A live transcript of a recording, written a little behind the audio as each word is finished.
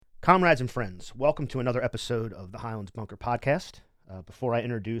Comrades and friends, welcome to another episode of the Highlands Bunker Podcast. Before I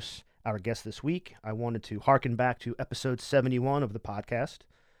introduce our guest this week, I wanted to harken back to episode 71 of the podcast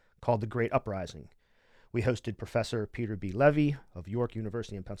called The Great Uprising. We hosted Professor Peter B. Levy of York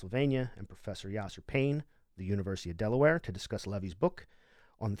University in Pennsylvania and Professor Yasser Payne, the University of Delaware, to discuss Levy's book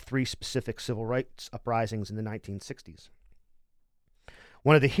on three specific civil rights uprisings in the 1960s.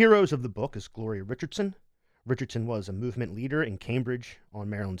 One of the heroes of the book is Gloria Richardson. Richardson was a movement leader in Cambridge on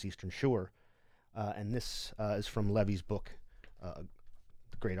Maryland's Eastern Shore, and this is from Levy's book, The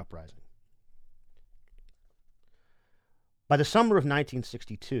Great Uprising. By the summer of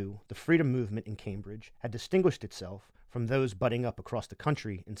 1962, the freedom movement in Cambridge had distinguished itself from those budding up across the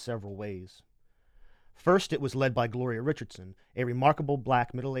country in several ways. First, it was led by Gloria Richardson, a remarkable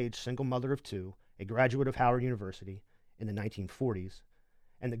black middle-aged single mother of two, a graduate of Howard University in the 1940s,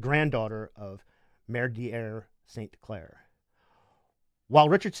 and the granddaughter of Maire d'Air St. Clair. While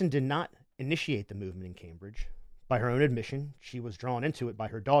Richardson did not initiate the movement in Cambridge, by her own admission, she was drawn into it by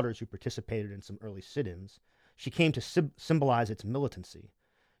her daughters who participated in some early sit-ins. She came to symbolize its militancy.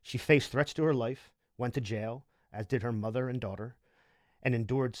 She faced threats to her life, went to jail, as did her mother and daughter, and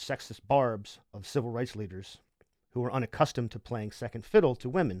endured sexist barbs of civil rights leaders who were unaccustomed to playing second fiddle to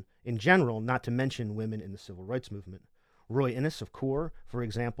women in general, not to mention women in the civil rights movement. Roy Innis of CORE, for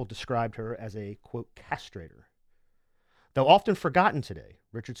example, described her as a, quote, castrator. Though often forgotten today,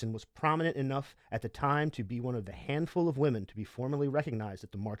 Richardson was prominent enough at the time to be one of the handful of women to be formally recognized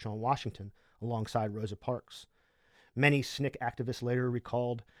at the March on Washington alongside Rosa Parks. Many SNCC activists later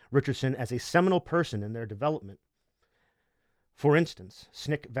recalled Richardson as a seminal person in their development. For instance,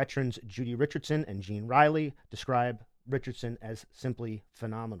 SNCC veterans Judy Richardson and Jean Riley describe Richardson as simply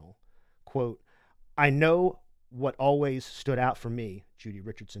phenomenal. Quote, "I know what always stood out for me," Judy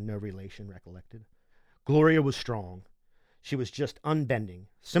Richardson, no relation, recollected. "Gloria was strong. She was just unbending."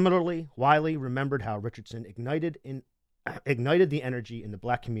 Similarly, Wiley remembered how Richardson ignited the energy in the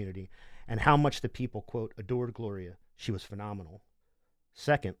black community and how much the people, quote, adored Gloria. She was phenomenal.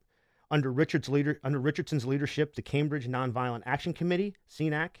 Second, under Richardson's leadership, the Cambridge Nonviolent Action Committee,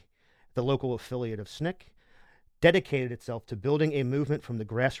 CNAC, the local affiliate of SNCC, dedicated itself to building a movement from the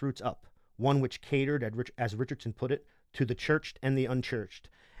grassroots up, one which catered, as Richardson put it, to the churched and the unchurched,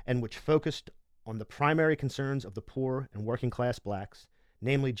 and which focused on the primary concerns of the poor and working class blacks,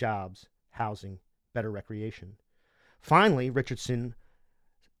 namely jobs, housing, better recreation. Finally, Richardson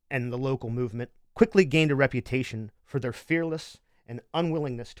and the local movement quickly gained a reputation for their fearless and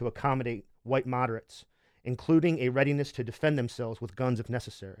unwillingness to accommodate white moderates, including a readiness to defend themselves with guns if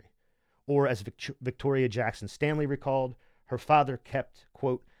necessary. Or, as Victoria Jackson Stanley recalled, her father kept,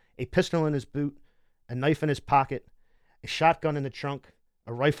 quote, a pistol in his boot, a knife in his pocket, a shotgun in the trunk,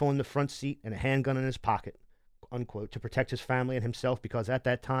 a rifle in the front seat, and a handgun in his pocket, unquote, to protect his family and himself because at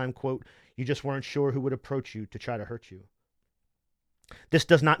that time, quote, you just weren't sure who would approach you to try to hurt you. This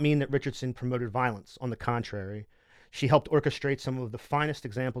does not mean that Richardson promoted violence. On the contrary, she helped orchestrate some of the finest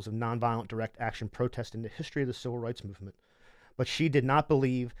examples of nonviolent direct action protest in the history of the civil rights movement. But she did not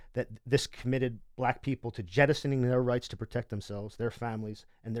believe that this committed black people to jettisoning their rights to protect themselves, their families,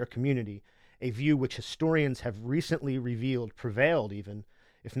 and their community, a view which historians have recently revealed prevailed even,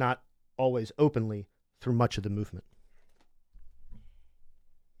 if not always openly, through much of the movement.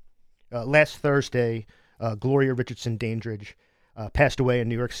 Last Thursday, Gloria Richardson Dandridge passed away in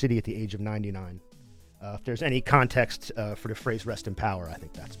New York City at the age of 99. If there's any context for the phrase rest in power, I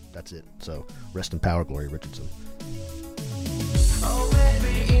think that's it. So rest in power, Gloria Richardson. Oh,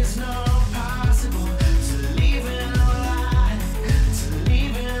 baby, it's not possible to leave it alive, to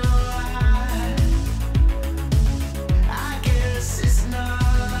leave it alive. I guess it's not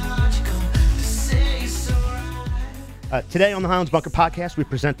logical to say so right. Today on the Highlands Bunker Podcast, we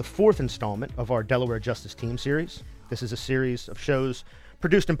present the fourth installment of our Delaware Justice Team series. This is a series of shows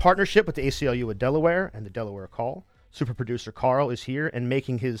produced in partnership with the ACLU of Delaware and the Delaware Call. Super producer Carl is here and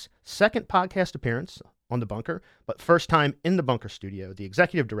making his second podcast appearance on the Bunker, but first time in the Bunker studio, the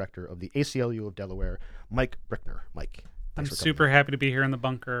executive director of the ACLU of Delaware, Mike Brickner. Mike, I'm super happy to be here in the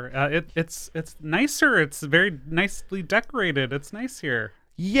Bunker. It's nicer. It's very nicely decorated. It's nice here.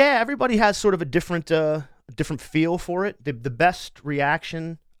 Yeah, everybody has sort of a different feel for it. The best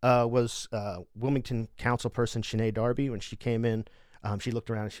reaction was Wilmington councilperson Sinead Darby when she came in. She looked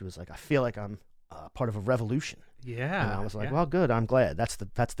around and she was like, "I feel like I'm part of a revolution." Yeah, and I was like, "Well, good. I'm glad. That's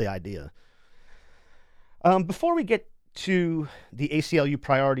the idea." Before we get to the ACLU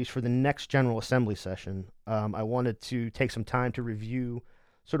priorities for the next General Assembly session, I wanted to take some time to review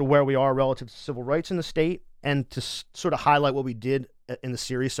sort of where we are relative to civil rights in the state and to sort of highlight what we did in the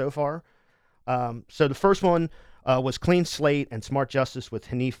series so far. So the first one was Clean Slate and Smart Justice with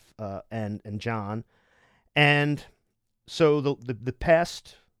Hanif and John. And so the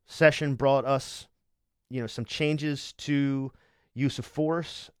past session brought us, some changes to use of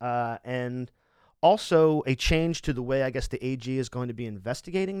force, and also a change to the way I guess the AG is going to be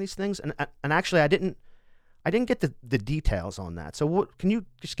investigating these things. And actually, I didn't get the details on that. So what can you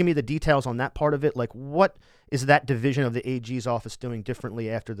just give me the details on that part of it? Like, what is that division of the AG's office doing differently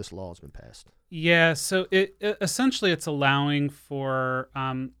after this law has been passed? Yeah, so it essentially it's allowing for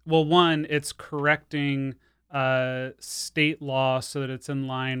one, it's correcting state law so that it's in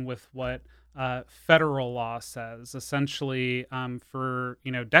line with what federal law says. Essentially, for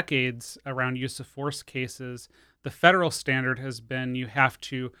decades around use of force cases, the federal standard has been you have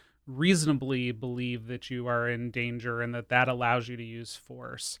to reasonably believe that you are in danger and that allows you to use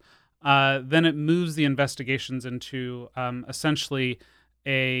force. Then it moves the investigations into essentially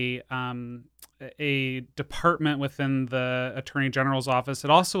a department within the Attorney General's office. It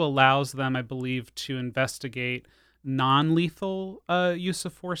also allows them, I believe, to investigate non-lethal use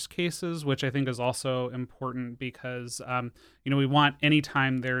of force cases, which I think is also important because we want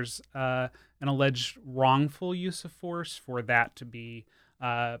anytime there's an alleged wrongful use of force for that to be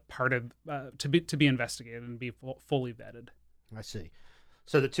part of to be investigated and be fully vetted. I see.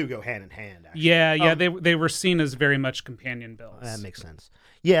 So the two go hand in hand, actually. Yeah. They were seen as very much companion bills. That makes sense.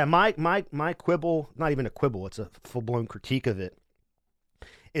 Yeah, my quibble, not even a quibble, it's a full-blown critique of it,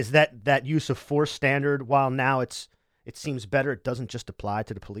 is that use of force standard, while now it seems better, it doesn't just apply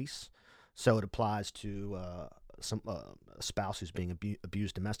to the police. So it applies to a spouse who's being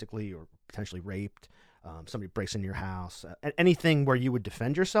abused domestically or potentially raped, somebody breaks into your house, anything where you would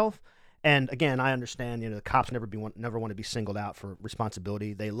defend yourself. And again, I understand, the cops never want to be singled out for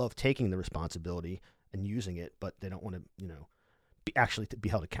responsibility. They love taking the responsibility and using it, but they don't want to, be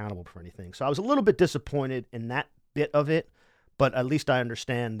held accountable for anything. So I was a little bit disappointed in that bit of it, but at least I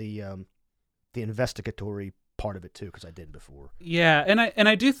understand the investigatory part of it too, because I did before. Yeah, and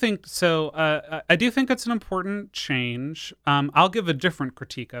I do think so. I do think it's an important change. I'll give a different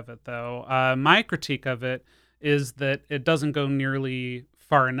critique of it, though. My critique of it is that it doesn't go nearly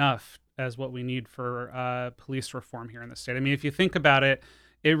far enough as what we need for police reform here in the state. I mean, if you think about it,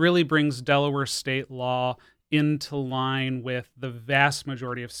 it really brings Delaware state law into line with the vast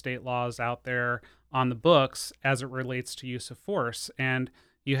majority of state laws out there on the books as it relates to use of force. And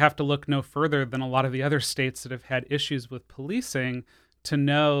you have to look no further than a lot of the other states that have had issues with policing to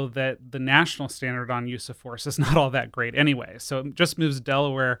know that the national standard on use of force is not all that great anyway. So it just moves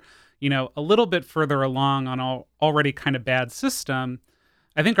Delaware, a little bit further along on an already kind of bad system.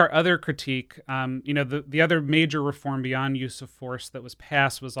 I think our other critique, the other major reform beyond use of force that was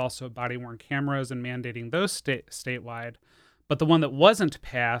passed was also body-worn cameras and mandating those statewide. But the one that wasn't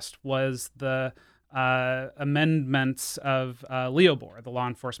passed was the amendments of LEOBOR, the Law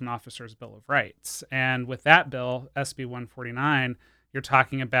Enforcement Officers' Bill of Rights. And with that bill, SB 149, you're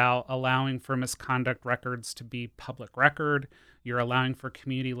talking about allowing for misconduct records to be public record. You're allowing for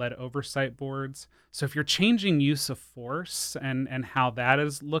community-led oversight boards. So if you're changing use of force and how that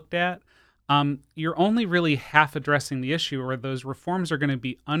is looked at, you're only really half addressing the issue, or those reforms are going to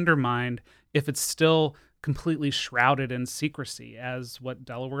be undermined if it's still completely shrouded in secrecy, as what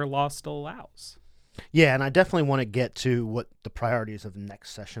Delaware law still allows. Yeah, and I definitely want to get to what the priorities of the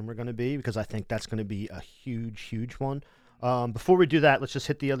next session were going to be, because I think that's going to be a huge, huge one. Before we do that, let's just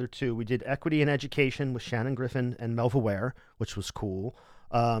hit the other two. We did Equity in Education with Shannon Griffin and Melva Ware, which was cool.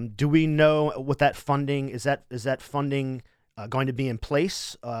 Do we know what that funding is? That funding going to be in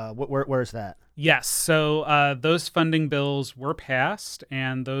place? Where is that? Yes. So those funding bills were passed,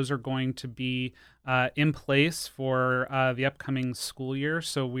 and those are going to be in place for the upcoming school year.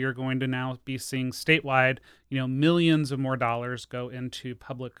 So we are going to now be seeing statewide, millions of more dollars go into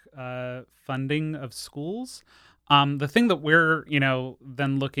public funding of schools. The thing that we're,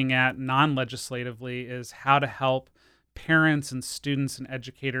 then looking at non-legislatively is how to help parents and students and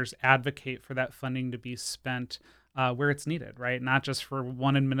educators advocate for that funding to be spent where it's needed, right? Not just for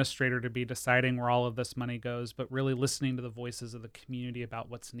one administrator to be deciding where all of this money goes, but really listening to the voices of the community about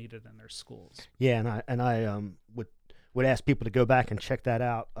what's needed in their schools. Yeah, and I would ask people to go back and check that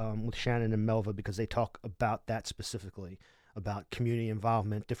out with Shannon and Melva, because they talk about that specifically, about community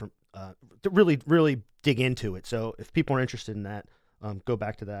involvement, different to really dig into it. So if people are interested in that, go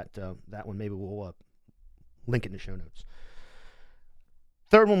back to that one. Maybe we'll link it in the show notes.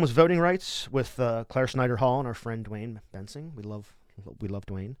 Third one was voting rights with Claire Snyder Hall and our friend Dwayne Bensing. We love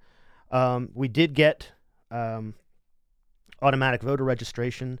Dwayne. We did get automatic voter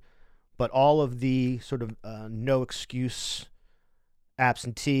registration, but all of the sort of no excuse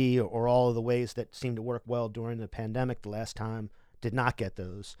absentee or all of the ways that seemed to work well during the pandemic the last time did not get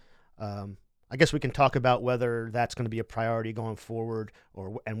those. I guess we can talk about whether that's going to be a priority going forward,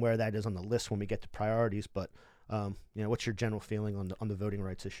 and where that is on the list when we get to priorities. But what's your general feeling on the voting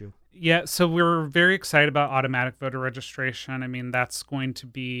rights issue? Yeah, so we're very excited about automatic voter registration. I mean, that's going to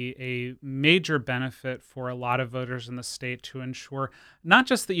be a major benefit for a lot of voters in the state to ensure not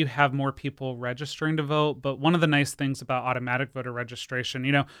just that you have more people registering to vote, but one of the nice things about automatic voter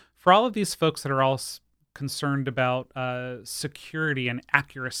registration, for all of these folks that are all concerned about security and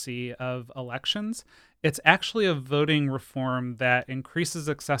accuracy of elections, it's actually a voting reform that increases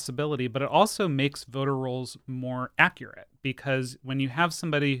accessibility, but it also makes voter rolls more accurate, because when you have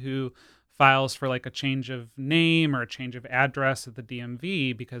somebody who files for like a change of name or a change of address at the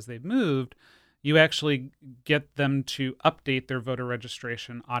DMV because they've moved, you actually get them to update their voter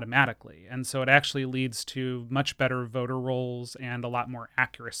registration automatically. And so it actually leads to much better voter rolls and a lot more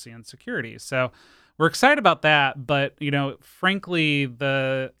accuracy and security. So we're excited about that, but frankly,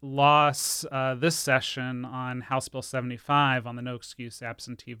 the loss this session on House Bill 75 on the no excuse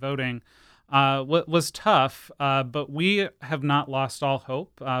absentee voting was tough, but we have not lost all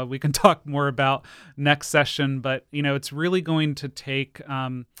hope. We can talk more about next session, but it's really going to take,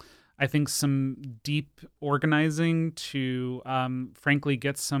 I think, some deep organizing to, frankly,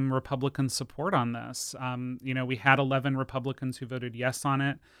 get some Republican support on this. We had 11 Republicans who voted yes on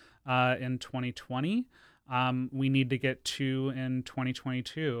it in 2020. We need to get 2 in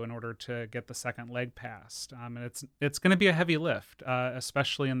 2022 in order to get the second leg passed. And it's going to be a heavy lift,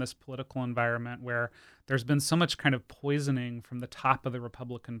 especially in this political environment where there's been so much kind of poisoning from the top of the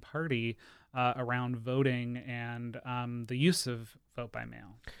Republican Party around voting and the use of vote by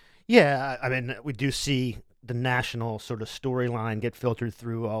mail. Yeah, I mean, we do see the national sort of storyline get filtered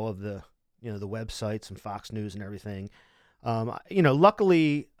through all of the websites and Fox News and everything.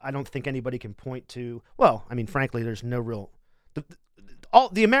 Luckily, I don't think anybody can point to. Well, I mean, frankly, there's no real.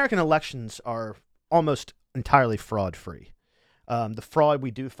 The American elections are almost entirely fraud free. The fraud we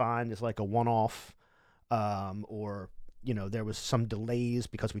do find is like a one-off, or there was some delays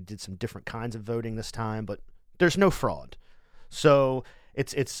because we did some different kinds of voting this time, but there's no fraud. So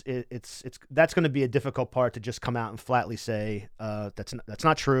it's that's going to be a difficult part to just come out and flatly say that's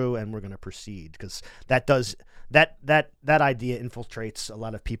not true, and we're going to proceed, because that idea infiltrates a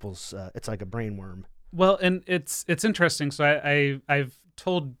lot of people's. It's like a brain worm. Well, and it's interesting. So I've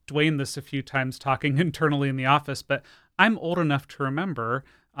told Dwayne this a few times talking internally in the office, but I'm old enough to remember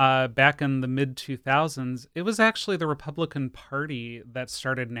back in the mid 2000s, it was actually the Republican Party that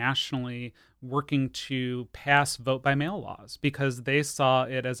started nationally working to pass vote by mail laws, because they saw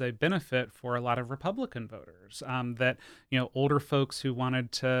it as a benefit for a lot of Republican voters. That older folks who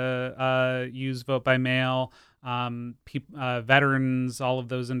wanted to use vote by mail, veterans, all of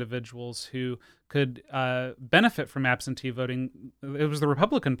those individuals who could benefit from absentee voting. It was the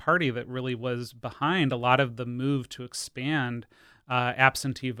Republican Party that really was behind a lot of the move to expand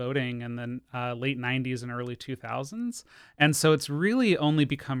absentee voting in the late 90s and early 2000s. And so it's really only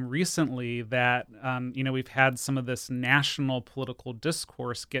become recently that, we've had some of this national political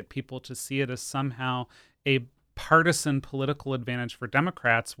discourse get people to see it as somehow a partisan political advantage for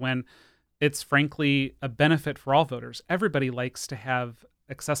Democrats, when it's frankly a benefit for all voters. Everybody likes to have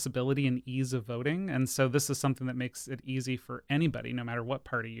accessibility and ease of voting. And so this is something that makes it easy for anybody, no matter what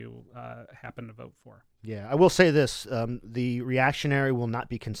party you happen to vote for. Yeah, I will say this. The reactionary will not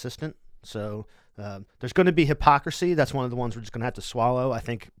be consistent. So there's going to be hypocrisy. That's one of the ones we're just going to have to swallow. I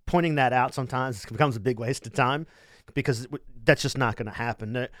think pointing that out sometimes becomes a big waste of time, because that's just not going to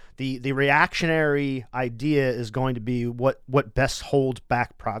happen. The reactionary idea is going to be what best holds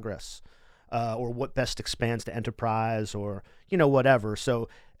back progress, or what best expands the enterprise, or whatever. So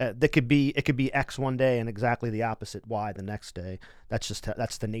it could be X one day and exactly the opposite Y the next day. That's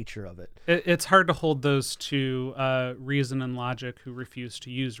the nature of it. It's hard to hold those to reason and logic who refuse to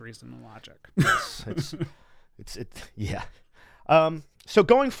use reason and logic. Yeah. So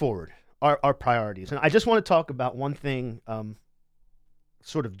going forward, our priorities, and I just want to talk about one thing,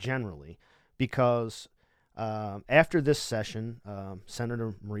 sort of generally, because after this session,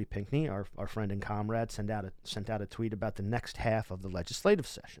 Senator Marie Pinckney, our friend and comrade, sent out a tweet about the next half of the legislative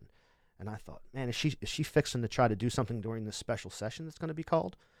session, and I thought, man, is she fixing to try to do something during this special session that's going to be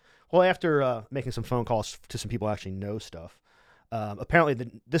called? Well, after making some phone calls to some people who actually know stuff,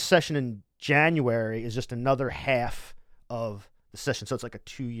 apparently this session in January is just another half of the session, so it's like a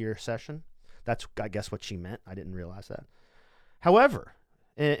 2-year session. That's, I guess, what she meant. I didn't realize that. However,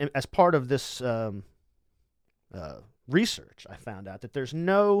 as part of this research, I found out that there's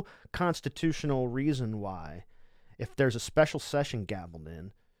no constitutional reason why if there's a special session gavelled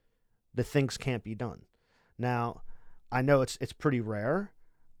in, the things can't be done. Now, I know it's pretty rare.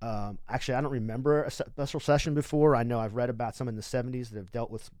 Actually, I don't remember a special session before. I know I've read about some in the 70s that have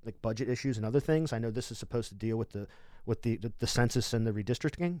dealt with like budget issues and other things. I know this is supposed to deal with the census and the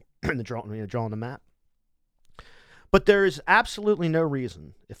redistricting and the drawing the map. But there is absolutely no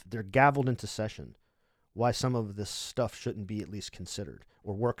reason, if they're gavelled into session, why some of this stuff shouldn't be at least considered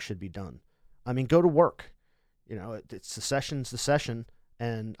or work should be done. I mean, go to work. It's the session,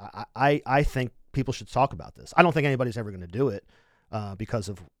 and I think people should talk about this. I don't think anybody's ever going to do it because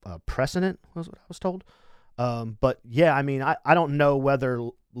of precedent, was what I was told. But yeah, I mean, I don't know whether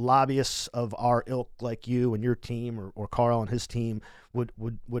lobbyists of our ilk, like you and your team, or Carl and his team,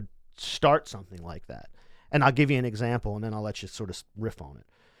 would start something like that. And I'll give you an example, and then I'll let you sort of riff on it.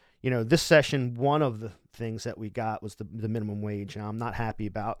 This session, one of the things that we got was the minimum wage. Now, I'm not happy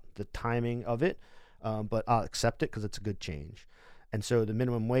about the timing of it, but I'll accept it because it's a good change. And so the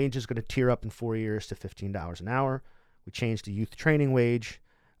minimum wage is going to tier up in 4 years to $15 an hour. We changed the youth training wage.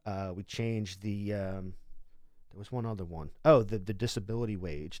 We changed there was one other one. Oh, the disability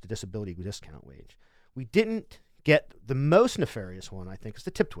wage, the disability discount wage. We didn't get the most nefarious one, I think, is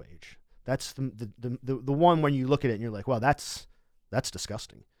the tipped wage. That's the one when you look at it and you're like, well, that's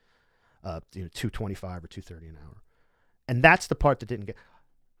disgusting. $2.25 or $2.30 an hour, and that's the part that didn't get.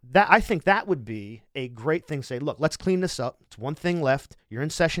 That I think that would be a great thing to say. Look, let's clean this up. It's one thing left. You're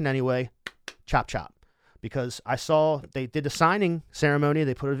in session anyway. Chop chop. Because I saw they did a signing ceremony.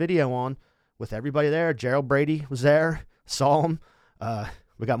 They put a video on with everybody there. Gerald Brady was there. Saw him.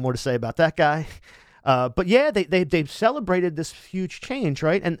 We got more to say about that guy. But yeah, they celebrated this huge change,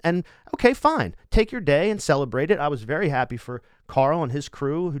 right? And okay, fine. Take your day and celebrate it. I was very happy for Carl and his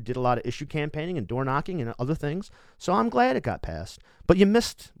crew, who did a lot of issue campaigning and door knocking and other things. So I'm glad it got passed. But you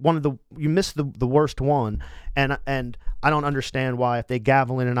missed the worst one, and I don't understand why, if they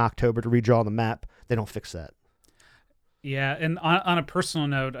gavel in October to redraw the map, they don't fix that. Yeah, and on a personal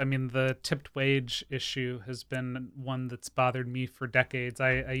note, I mean, the tipped wage issue has been one that's bothered me for decades.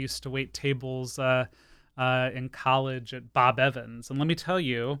 I used to wait tables in college at Bob Evans, and let me tell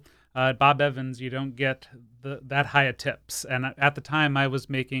you, at Bob Evans, you don't get that high of tips. And at the time, I was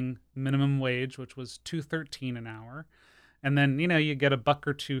making minimum wage, which was $2.13 an hour. And then, you get a buck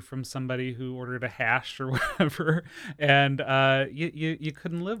or two from somebody who ordered a hash or whatever, and you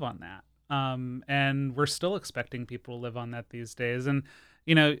couldn't live on that. And we're still expecting people to live on that these days. And,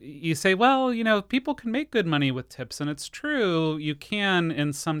 you say, well, people can make good money with tips. And it's true, you can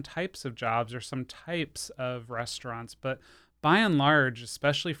in some types of jobs or some types of restaurants. But by and large,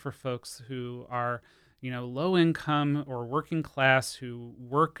 especially for folks who are, low income or working class, who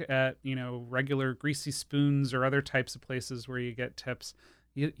work at, regular Greasy Spoons or other types of places where you get tips,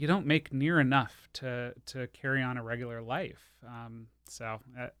 you don't make near enough to carry on a regular life.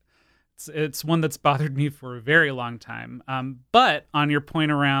 It's one that's bothered me for a very long time. But on your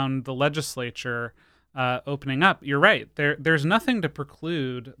point around the legislature opening up, you're right. There's nothing to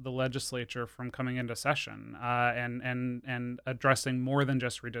preclude the legislature from coming into session and addressing more than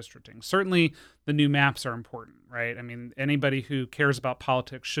just redistricting. Certainly, the new maps are important, right? I mean, anybody who cares about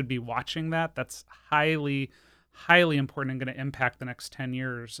politics should be watching that. That's highly, highly important and going to impact the next 10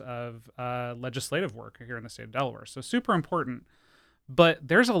 years of legislative work here in the state of Delaware. So super important. But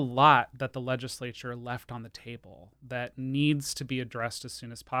there's a lot that the legislature left on the table that needs to be addressed as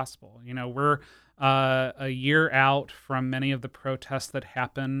soon as possible. We're a year out from many of the protests that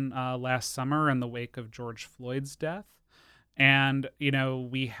happened last summer in the wake of George Floyd's death. And,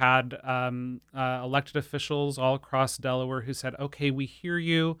 we had elected officials all across Delaware who said, okay, we hear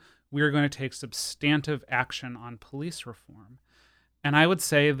you. We're going to take substantive action on police reform. And I would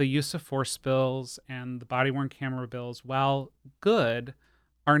say the use of force bills and the body-worn camera bills, while good,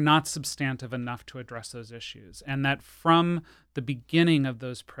 are not substantive enough to address those issues. And that from the beginning of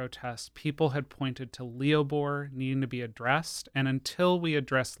those protests, people had pointed to Leobor needing to be addressed. And until we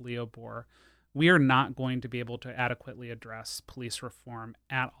address Leobor, we are not going to be able to adequately address police reform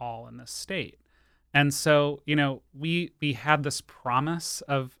at all in this state. And so, we had this promise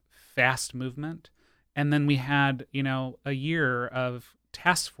of fast movement. And then we had, a year of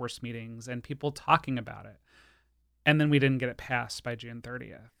task force meetings and people talking about it. And then we didn't get it passed by June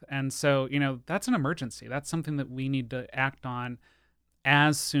 30th. And so, that's an emergency. That's something that we need to act on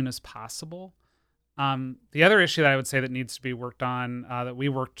as soon as possible. The other issue that I would say that needs to be worked on, that we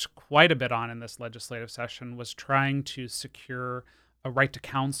worked quite a bit on in this legislative session, was trying to secure a right to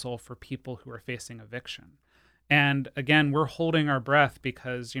counsel for people who are facing eviction. And again, we're holding our breath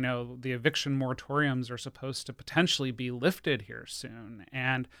because, the eviction moratoriums are supposed to potentially be lifted here soon.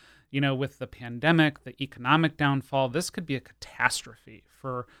 And, with the pandemic, the economic downfall, this could be a catastrophe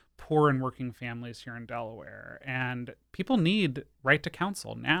for poor and working families here in Delaware. And people need right to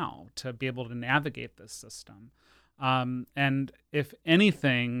counsel now to be able to navigate this system. And if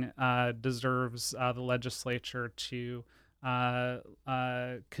anything deserves the legislature to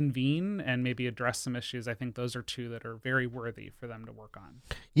convene and maybe address some issues, I think those are two that are very worthy for them to work on.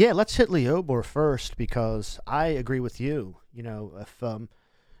 Yeah, let's hit Leobor first, because I agree with you.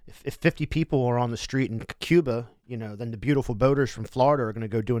 If 50 people are on the street in Cuba, then the beautiful boaters from Florida are going to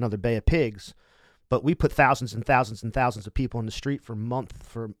go do another Bay of Pigs. But we put thousands and thousands and thousands of people on the street for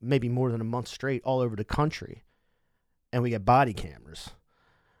maybe more than a month straight all over the country, and we get body cameras.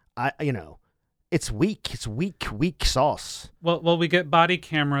 It's weak. It's weak sauce. Well, we get body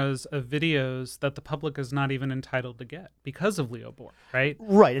cameras of videos that the public is not even entitled to get because of Leobor, right?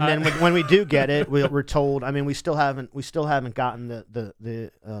 Right, and then when we do get it, we're told. I mean, we still haven't gotten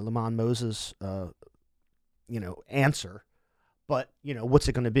the Lamont Moses answer, but what's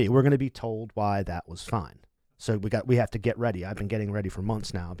it going to be? We're going to be told why that was fine. So we have to get ready. I've been getting ready for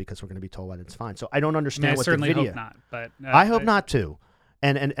months now because we're going to be told why it's fine. So I don't understand what the video. I certainly hope not, but I hope not too.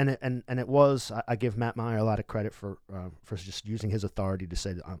 And it was. I give Matt Meyer a lot of credit for just using his authority to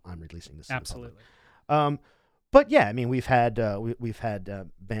say that I'm releasing this. Absolutely. But yeah, I mean, we've had Bam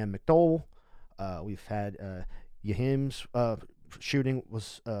McDowell, we've had Yahim's shooting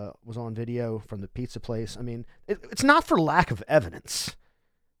was on video from the pizza place. I mean, it's not for lack of evidence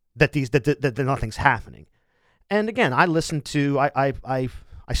that nothing's happening. And again, I listened to I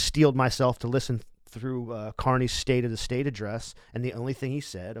steeled myself to listen through Carney's State of the State address, and the only thing he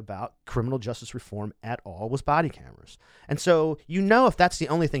said about criminal justice reform at all was body cameras. And so if that's the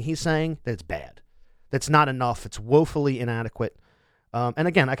only thing he's saying, that it's bad. That's not enough. It's woefully inadequate. And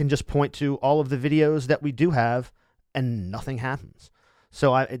again, I can just point to all of the videos that we do have, and nothing happens.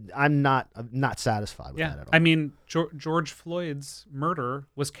 So I'm not satisfied with that at all. I mean, George Floyd's murder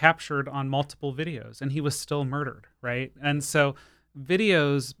was captured on multiple videos, and he was still murdered, right? And so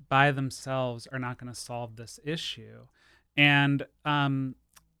videos by themselves are not going to solve this issue. And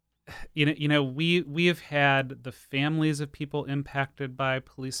we have had the families of people impacted by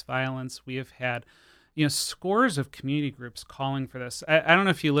police violence. We have had scores of community groups calling for this. I don't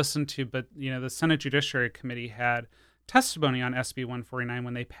know if you listened to, but the Senate Judiciary Committee had testimony on SB 149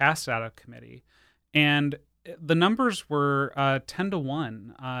 when they passed out of committee, and the numbers were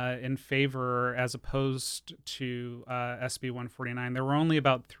 10-1 in favor as opposed to SB 149. There were only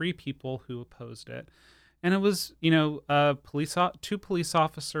about 3 people who opposed it, and it was two police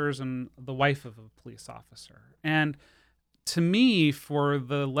officers and the wife of a police officer. And to me, for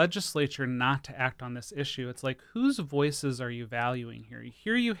the legislature not to act on this issue, it's like, whose voices are you valuing here?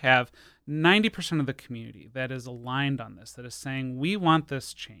 Here you have 90% of the community that is aligned on this, that is saying, we want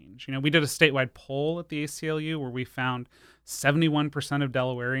this change. We did a statewide poll at the ACLU where we found 71% of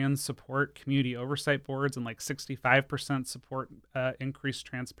Delawareans support community oversight boards and like 65% support increased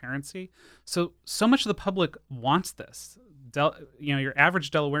transparency. So much of the public wants this. Your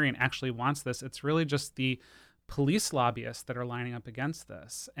average Delawarean actually wants this. It's really just the police lobbyists that are lining up against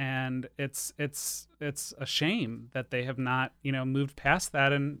this, and it's a shame that they have not moved past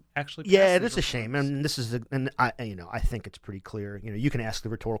that and actually. Yeah, it is a shame, and I think it's pretty clear. You can ask the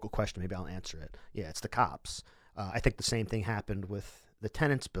rhetorical question, maybe I'll answer it. Yeah, it's the cops. I think the same thing happened with the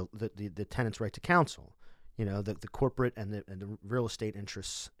tenants bill, the tenants' right to counsel. The corporate and the real estate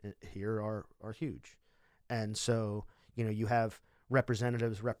interests here are huge, and so you have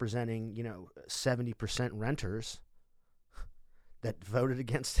representatives representing 70% renters that voted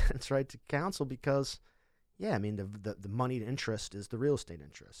against tenants' right to counsel because, the moneyed interest is the real estate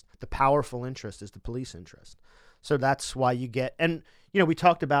interest. The powerful interest is the police interest. So that's why you get, and we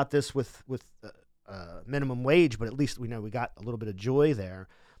talked about this with minimum wage, but at least we got a little bit of joy there.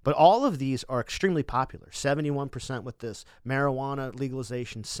 But all of these are extremely popular. 71% with this marijuana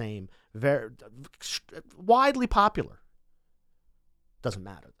legalization, same, very widely popular. Doesn't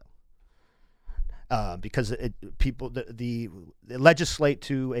matter though, because people they legislate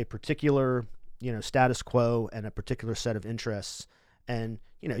to a particular status quo and a particular set of interests, and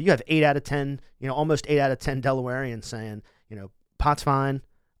you have 8 out of 10, almost 8 out of 10 Delawareans saying pot's fine,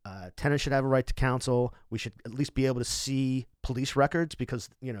 tenants should have a right to counsel. We should at least be able to see police records because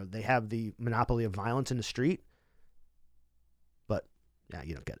they have the monopoly of violence in the street. But yeah,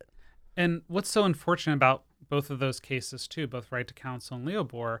 you don't get it. And what's so unfortunate about both of those cases too, both right to counsel and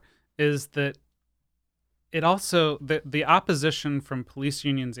Leobor, is that it also the opposition from police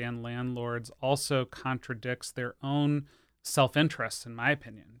unions and landlords also contradicts their own self-interest, in my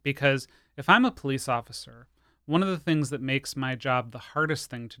opinion. Because if I'm a police officer, one of the things that makes my job the hardest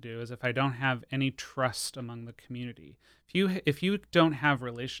thing to do is if I don't have any trust among the community. If you don't have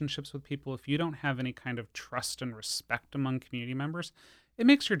relationships with people, if you don't have any kind of trust and respect among community members, it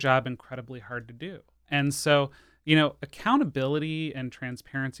makes your job incredibly hard to do. And so, accountability and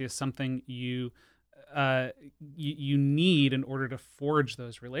transparency is something you need in order to forge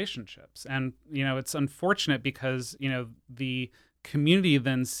those relationships. And it's unfortunate because the community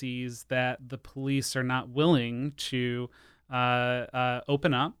then sees that the police are not willing to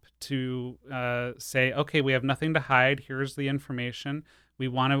open up to say, okay, we have nothing to hide. Here's the information. We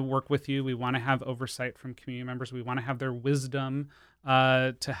want to work with you. We want to have oversight from community members. We want to have their wisdom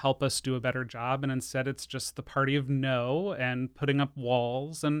to help us do a better job. And instead, it's just the party of no and putting up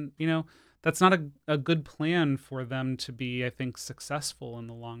walls. And, that's not a good plan for them to be, I think, successful in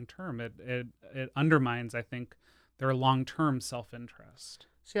the long term. It undermines, I think, their long-term self-interest.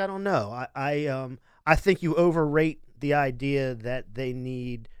 See, I don't know. I think you overrate the idea that they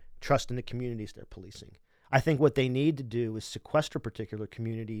need trust in the communities they're policing. I think what they need to do is sequester particular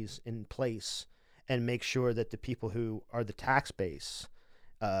communities in place and make sure that the people who are the tax base,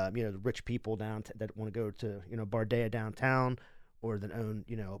 the rich people that want to go to Bardea downtown, or that own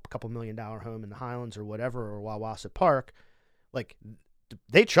a couple $1 million home in the Highlands or whatever, or Wawasset Park, like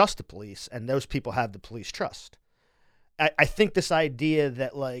they trust the police, and those people have the police trust. I think this idea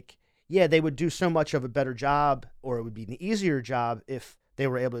that they would do so much of a better job, or it would be an easier job if they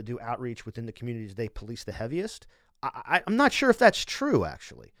were able to do outreach within the communities they police the heaviest. I'm not sure if that's true,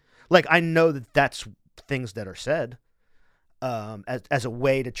 actually. I know that that's things that are said as a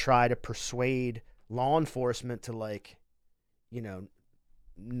way to try to persuade law enforcement to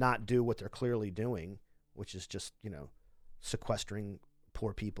not do what they're clearly doing, which is just, sequestering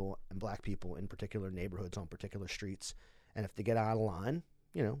poor people and black people in particular neighborhoods on particular streets. And if they get out of line,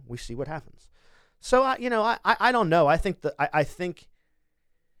 we see what happens. So, I don't know. I think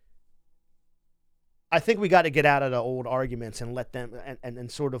we got to get out of the old arguments and let them, and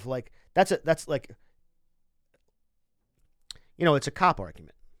sort of it's a cop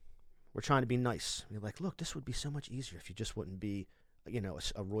argument. We're trying to be nice. You're like, look, this would be so much easier if you just wouldn't be, a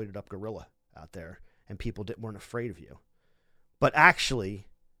roided up gorilla out there and people weren't afraid of you. But actually,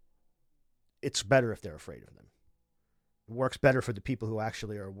 it's better if they're afraid of them. It works better for the people who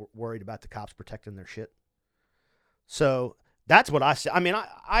actually are worried about the cops protecting their shit. So that's what I say. I mean,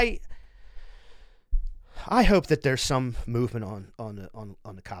 I hope that there's some movement on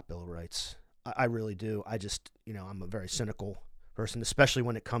the cop bill of rights. I really do. I just, I'm a very cynical person, especially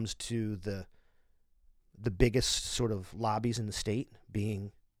when it comes to the biggest sort of lobbies in the state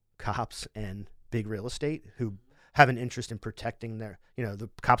being cops and big real estate, who have an interest in protecting the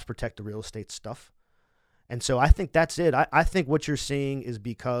cops protect the real estate stuff. And so I think that's it. I think what you're seeing is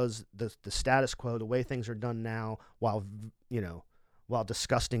because the status quo, the way things are done now, while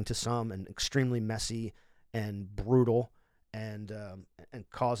disgusting to some and extremely messy and brutal and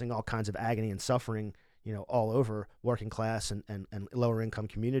causing all kinds of agony and suffering, all over working class and lower income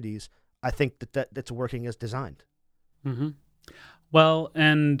communities, I think that's working as designed. Mm-hmm. Well,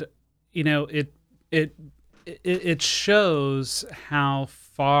 and it shows how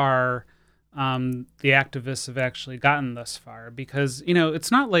far the activists have actually gotten thus far, because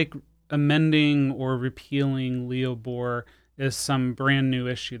it's not like amending or repealing Leo Bohr is some brand new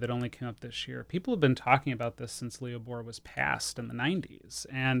issue that only came up this year. People have been talking about this since Leo Bohr was passed in the 90s,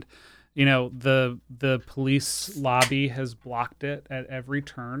 and the police lobby has blocked it at every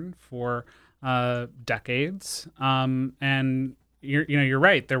turn for decades. And you're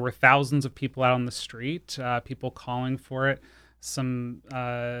right. There were thousands of people out on the street, people calling for it, some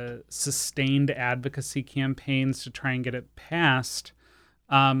sustained advocacy campaigns to try and get it passed.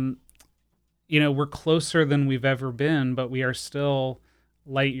 We're closer than we've ever been, but we are still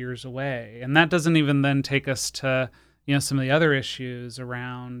light years away. And that doesn't even then take us to some of the other issues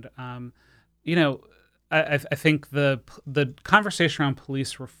around, I think the conversation around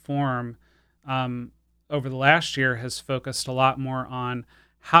police reform over the last year has focused a lot more on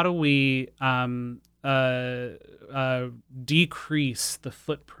how do we decrease the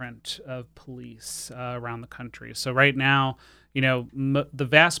footprint of police around the country. So right now, the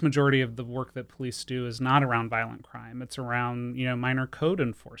vast majority of the work that police do is not around violent crime. It's around, minor code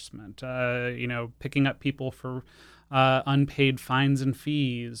enforcement, picking up people for unpaid fines and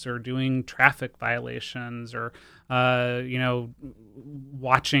fees, or doing traffic violations, or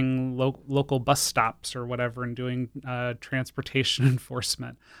watching local bus stops or whatever, and doing transportation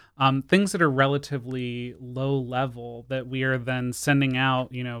enforcement. Things that are relatively low level that we are then sending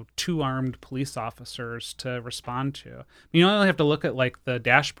out, 2 armed police officers to respond to. You only have to look at like the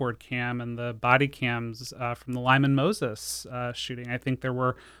dashboard cam and the body cams from the Lyman Moses shooting. I think there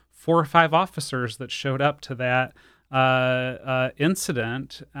were 4 or 5 officers that showed up to that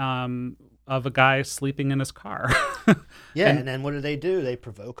incident of a guy sleeping in his car. Yeah, and then what do? They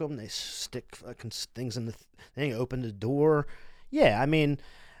provoke him. They stick fucking things in the thing, open the door. Yeah, I mean,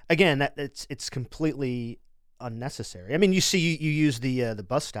 again, it's completely unnecessary. I mean, you use the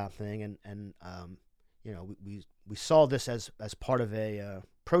bus stop thing, and we saw this as part of a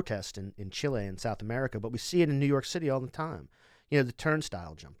protest in Chile and South America, but we see it in New York City all the time. The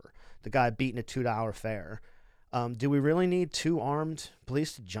turnstile jumper, the guy beating a $2 fare. Do we really need 2 armed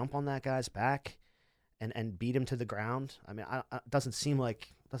police to jump on that guy's back and beat him to the ground? I mean, it doesn't seem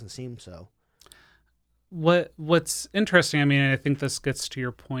so. What's interesting, I mean, I think this gets to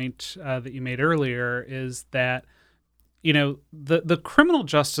your point that you made earlier, is that the criminal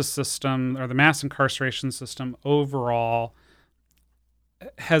justice system, or the mass incarceration system overall,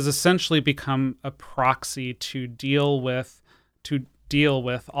 has essentially become a proxy to deal with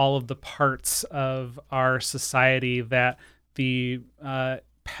all of the parts of our society that the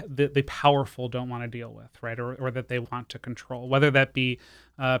powerful don't want to deal with, right? Or that they want to control, whether that be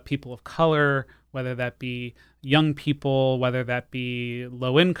people of color, whether that be young people, whether that be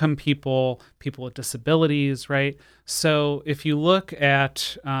low-income people with disabilities, right? So if you look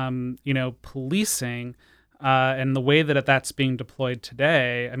at, policing and the way that that's being deployed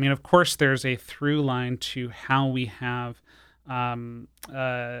today, I mean, of course, there's a through line to how we have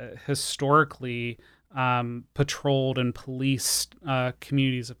historically patrolled and policed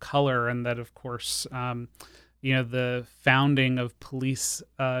communities of color, and that, of course, the founding of police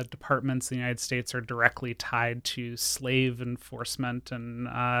departments in the United States are directly tied to slave enforcement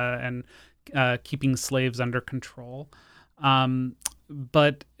and keeping slaves under control.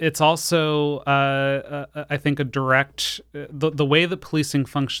 But it's also, I think, a direct the way that policing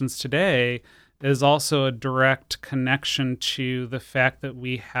functions today is also a direct connection to the fact that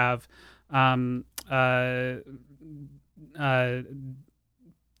we have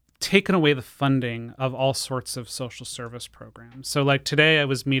taken away the funding of all sorts of social service programs. So like today, I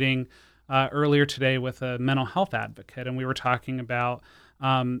was meeting earlier today with a mental health advocate, and we were talking about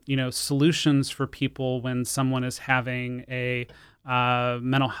solutions for people when someone is having a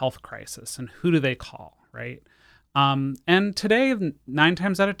mental health crisis, and who do they call, right? And today, 9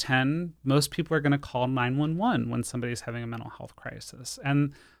 times out of 10, most people are going to call 911 when somebody's having a mental health crisis.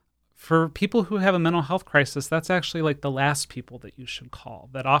 And for people who have a mental health crisis, that's actually like the last people that you should call.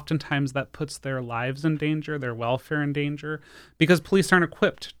 That oftentimes that puts their lives in danger, their welfare in danger, because police aren't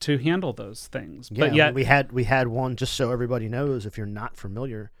equipped to handle those things. Yeah, but yet we had one, just so everybody knows, if you're not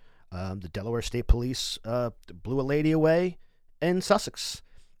familiar, the Delaware State Police blew a lady away in Sussex,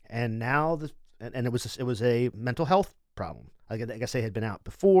 and now it was a mental health problem. I guess they had been out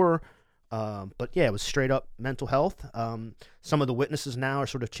before. But yeah, it was straight up mental health. Some of the witnesses now are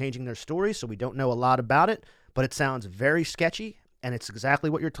sort of changing their stories, so we don't know a lot about it, but it sounds very sketchy, and it's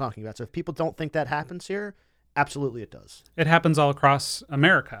exactly what you're talking about. So if people don't think that happens here, absolutely it does. It happens all across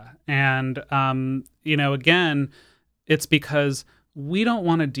America. And, again, it's because we don't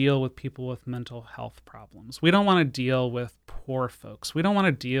want to deal with people with mental health problems. We don't want to deal with poor folks. We don't want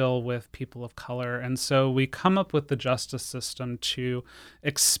to deal with people of color. And so we come up with the justice system to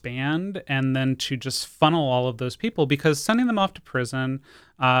expand and then to just funnel all of those people, because sending them off to prison,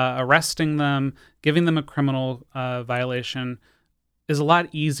 arresting them, giving them a criminal violation is a lot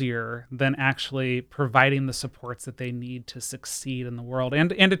easier than actually providing the supports that they need to succeed in the world,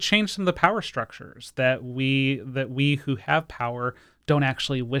 and to change some of the power structures that we who have power don't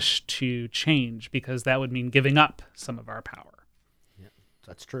actually wish to change, because that would mean giving up some of our power. Yeah,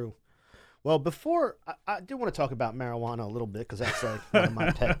 that's true. Well, before I do want to talk about marijuana a little bit, because that's like one of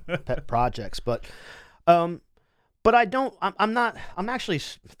my pet projects, but I don't. I'm actually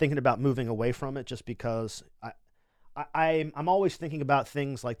thinking about moving away from it, just because I'm always thinking about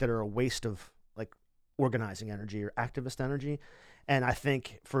things like that are a waste of like organizing energy or activist energy. And I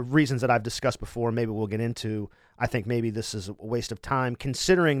think, for reasons that I've discussed before, maybe we'll get into, I think maybe this is a waste of time,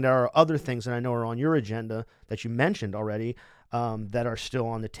 considering there are other things that I know are on your agenda that you mentioned already, that are still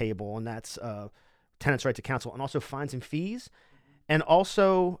on the table, and that's tenants' right to counsel, and also fines and fees. And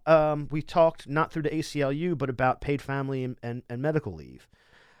also, we talked not through the ACLU, but about paid family and medical leave.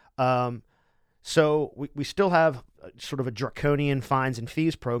 So we still have sort of a draconian fines and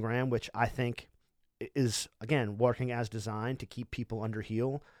fees program, which I think is, again, working as designed to keep people under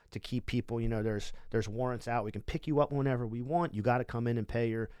heel, to keep people, there's warrants out. We can pick you up whenever we want. You got to come in and pay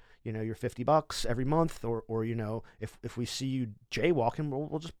your $50 every month, or if we see you jaywalking,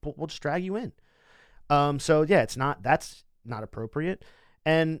 we'll just drag you in. So yeah, that's not appropriate,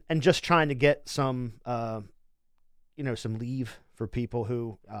 and just trying to get some some leave for people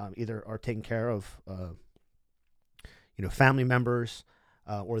who either are taking care of family members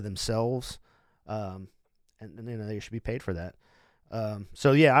or themselves, and they should be paid for that.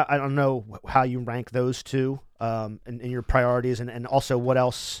 So yeah, I don't know how you rank those two in your priorities, and also what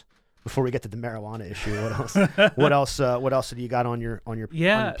else. Before we get to the marijuana issue, what else have you got on your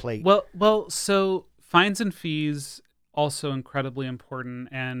plate? Well, so fines and fees also incredibly important,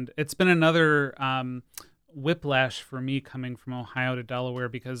 and it's been another whiplash for me coming from Ohio to Delaware,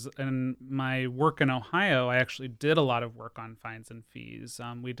 because in my work in Ohio, I actually did a lot of work on fines and fees.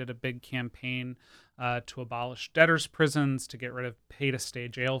 We did a big campaign to abolish debtors' prisons, to get rid of pay-to-stay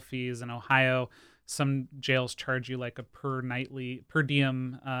jail fees in Ohio. Some jails charge you like a per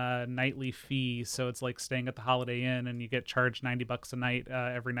diem nightly fee, so it's like staying at the Holiday Inn, and you get charged $90 a night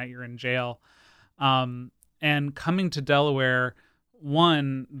every night you're in jail. And coming to Delaware,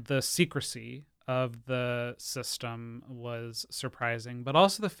 one, the secrecy of the system was surprising, but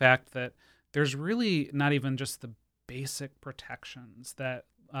also the fact that there's really not even just the basic protections that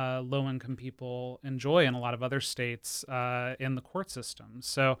low-income people enjoy in a lot of other states in the court system.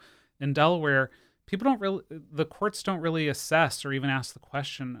 So in Delaware, the courts don't really assess or even ask the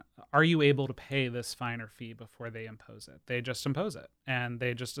question, are you able to pay this fine or fee before they impose it? They just impose it, and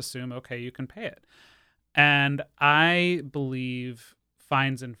they just assume, okay, you can pay it. And I believe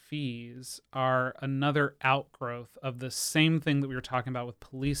fines and fees are another outgrowth of the same thing that we were talking about with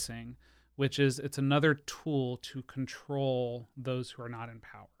policing, which is it's another tool to control those who are not in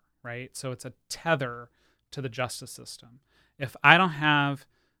power, right? So it's a tether to the justice system. If I don't have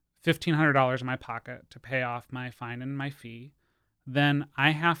 $1,500 in my pocket to pay off my fine and my fee, then I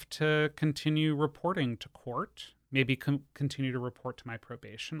have to continue reporting to court, maybe continue to report to my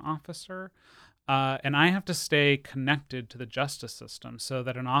probation officer, and I have to stay connected to the justice system so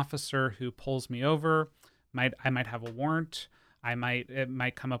that an officer who pulls me over, I might have a warrant, it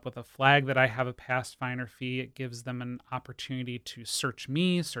might come up with a flag that I have a past fine or fee. It gives them an opportunity to search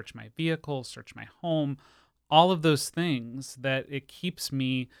me, search my vehicle, search my home, all of those things that it keeps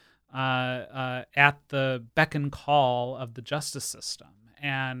me at the beck and call of the justice system.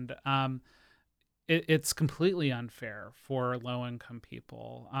 And it's completely unfair for low-income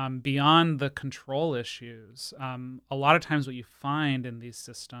people. Beyond the control issues, a lot of times what you find in these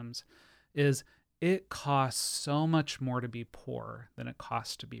systems is it costs so much more to be poor than it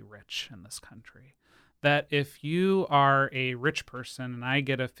costs to be rich in this country. That if you are a rich person and I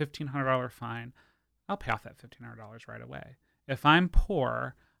get a $1,500 fine, I'll pay off that $1,500 right away. If I'm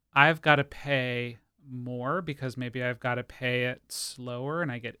poor, I've got to pay more because maybe I've got to pay it slower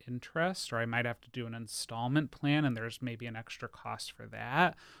and I get interest, or I might have to do an installment plan and there's maybe an extra cost for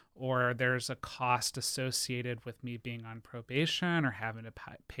that, or there's a cost associated with me being on probation or having to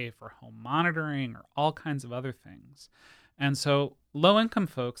pay for home monitoring or all kinds of other things. And so low-income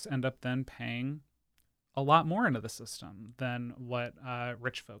folks end up then paying a lot more into the system than what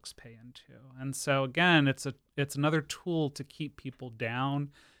rich folks pay into. And so again, it's another tool to keep people down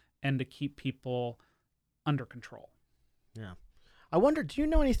and to keep people under control. Yeah. I wonder, do you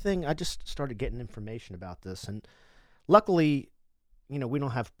know anything? I just started getting information about this, and luckily, we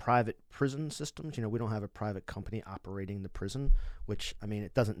don't have private prison systems. We don't have a private company operating the prison, which,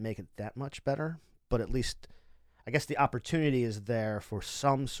 it doesn't make it that much better, but at least I guess the opportunity is there for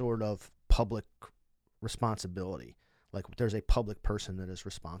some sort of public responsibility. Like there's a public person that is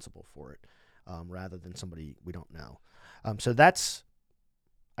responsible for it, rather than somebody we don't know. So that's,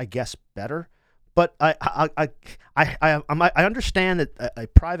 I guess, better. But I understand that a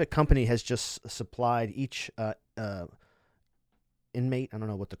private company has just supplied each inmate, I don't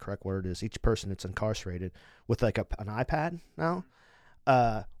know what the correct word is, each person that's incarcerated with like an iPad now,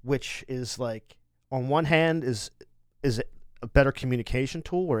 which is like, on one hand is a better communication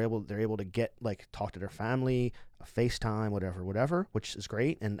tool where they're able to get, like, talk to their family, FaceTime, whatever, which is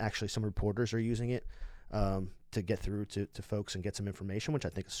great. And actually some reporters are using it to get through to folks and get some information, which I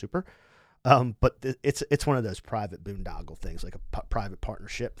think is super. But it's one of those private boondoggle things, like a private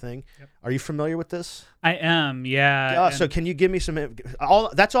partnership thing. Yep. Are you familiar with this? I am, yeah. So can you give me some?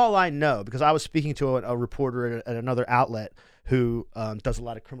 That's all I know, because I was speaking to a reporter at another outlet who does a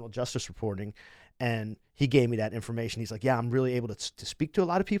lot of criminal justice reporting, and he gave me that information. He's like, yeah, I'm really able to speak to a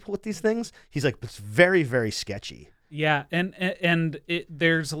lot of people with these things. He's like, it's very, very sketchy. Yeah, and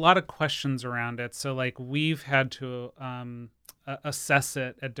there's a lot of questions around it. So like we've had to assess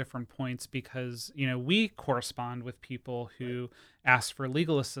it at different points because we correspond with people who ask for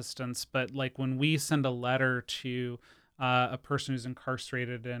legal assistance, but like when we send a letter to a person who's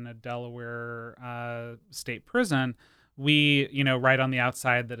incarcerated in a Delaware state prison, we write on the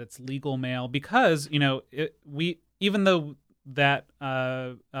outside that it's legal mail because we even though that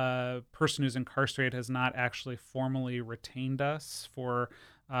person who's incarcerated has not actually formally retained us for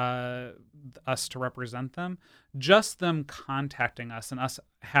us to represent them, just them contacting us and us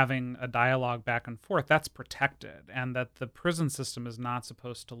having a dialogue back and forth, that's protected, and that the prison system is not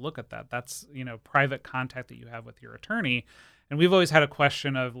supposed to look at that. That's private contact that you have with your attorney. And we've always had a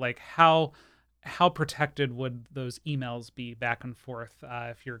question of like how protected would those emails be back and forth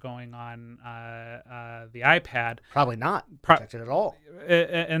if you're going on the iPad? Probably not protected at all.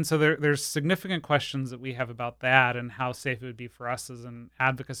 And so there's significant questions that we have about that and how safe it would be for us as an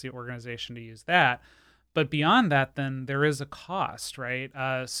advocacy organization to use that. But beyond that, then there is a cost, right?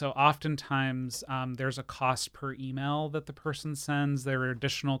 So oftentimes there's a cost per email that the person sends. There are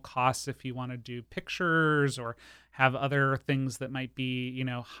additional costs if you want to do pictures or have other things that might be,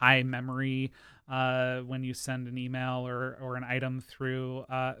 high memory when you send an email or an item through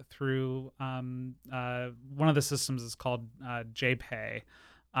one of the systems is called JPay.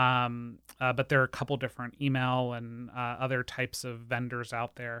 But there are a couple different email and other types of vendors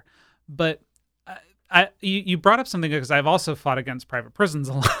out there. But you brought up something because I've also fought against private prisons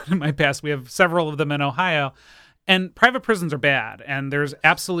a lot in my past. We have several of them in Ohio, and private prisons are bad. And there's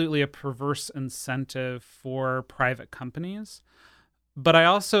absolutely a perverse incentive for private companies. But I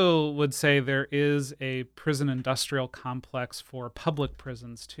also would say there is a prison industrial complex for public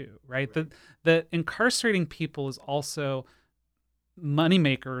prisons too, right? That incarcerating people is also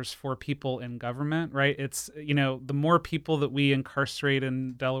moneymakers for people in government, right? It's, the more people that we incarcerate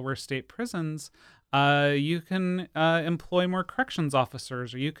in Delaware state prisons, you can employ more corrections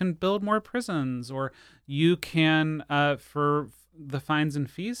officers, or you can build more prisons, or you can, for the fines and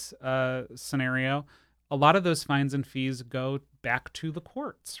fees scenario, a lot of those fines and fees go back to the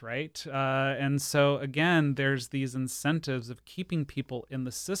courts, right? And so, again, there's these incentives of keeping people in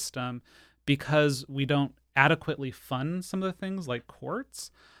the system because we don't adequately fund some of the things like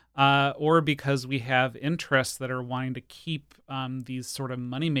courts, or because we have interests that are wanting to keep these sort of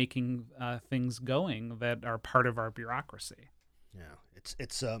money-making things going that are part of our bureaucracy. Yeah,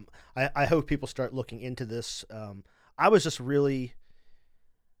 it's I hope people start looking into this. I was just really,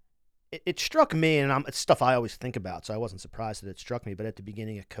 it struck me, and it's stuff I always think about, so I wasn't surprised that it struck me. But at the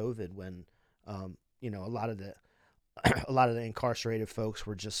beginning of COVID, when a lot of the incarcerated folks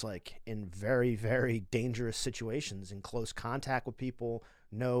were just like in very, very dangerous situations, in close contact with people,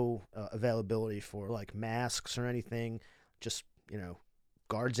 no availability for like masks or anything, just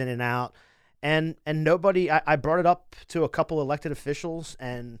guards in and out, and nobody. I brought it up to a couple elected officials,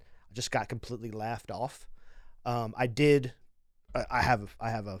 and I just got completely laughed off. I have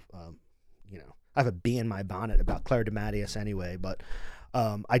a bee in my bonnet about Claire DeMatteis anyway, but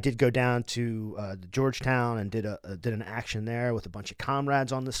I did go down to Georgetown and did an action there with a bunch of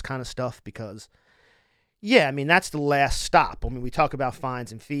comrades on this kind of stuff because, yeah, I mean, that's the last stop. I mean, we talk about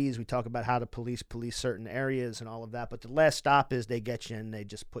fines and fees, we talk about how to police certain areas and all of that, but the last stop is they get you in, they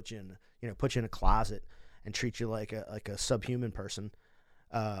just put you in a closet and treat you like a subhuman person,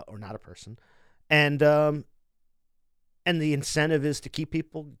 or not a person, and the incentive is to keep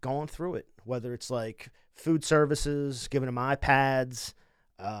people going through it, whether it's like food services, giving them iPads,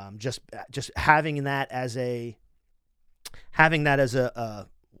 just having that as a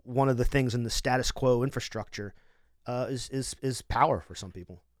one of the things in the status quo infrastructure is power for some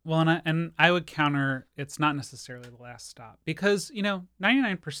people. Well, and I would counter, it's not necessarily the last stop because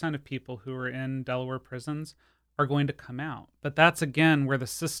 99% of people who are in Delaware prisons are going to come out, but that's again where the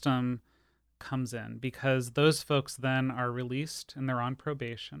system comes in, because those folks then are released and they're on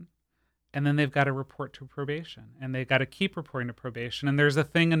probation, and then they've got to report to probation, and they've got to keep reporting to probation. And there's a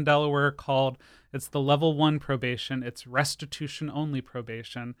thing in Delaware called, it's the level 1 probation. It's restitution only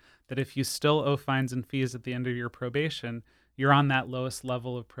probation, that if you still owe fines and fees at the end of your probation, you're on that lowest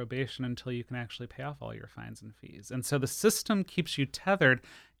level of probation until you can actually pay off all your fines and fees. And so the system keeps you tethered,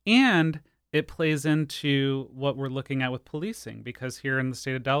 and it plays into what we're looking at with policing, because here in the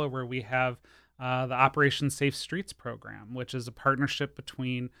state of Delaware, we have the Operation Safe Streets program, which is a partnership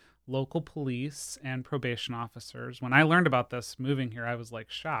between local police and probation officers. When I learned about this moving here, I was like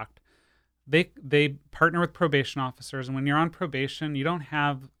shocked. they partner with probation officers, and when you're on probation, you don't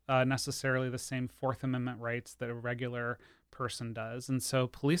have necessarily the same Fourth Amendment rights that a regular person does. And so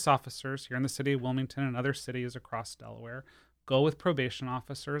police officers here in the city of Wilmington and other cities across Delaware go with probation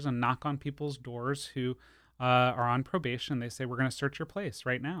officers and knock on people's doors who are on probation. They say, we're going to search your place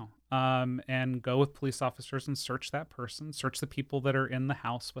right now, and go with police officers and search that person, search the people that are in the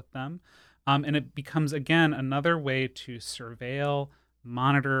house with them. And it becomes, again, another way to surveil,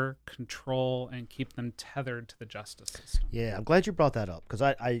 monitor, control, and keep them tethered to the justice system. Yeah, I'm glad you brought that up, because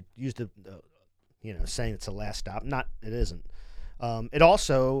I used to, saying it's the last stop. Not, it isn't. It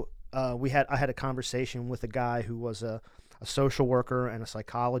also, I had a conversation with a guy who was a social worker and a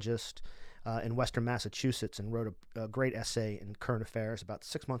psychologist in Western Massachusetts, and wrote a great essay in Current Affairs about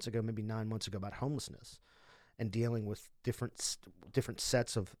 6 months ago, maybe 9 months ago, about homelessness and dealing with different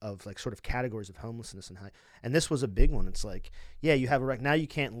sets of like sort of categories of homelessness, and this was a big one. It's like, yeah, you have a now you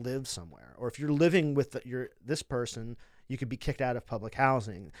can't live somewhere, or if you're living with this person, you could be kicked out of public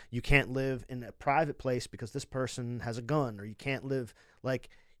housing. You can't live in a private place because this person has a gun, or you can't live like.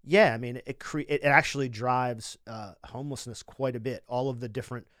 Yeah, I mean, it actually drives homelessness quite a bit. All of the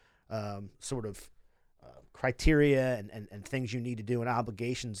different sort of criteria and things you need to do and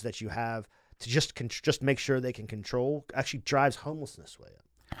obligations that you have to just make sure they can control actually drives homelessness way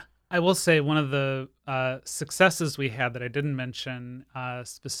up. I will say one of the successes we had that I didn't mention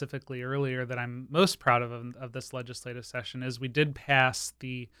specifically earlier that I'm most proud of this legislative session is we did pass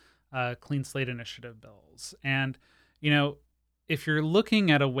the Clean Slate Initiative bills. And, if you're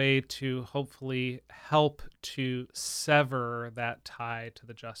looking at a way to hopefully help to sever that tie to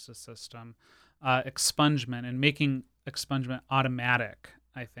the justice system, expungement and making expungement automatic,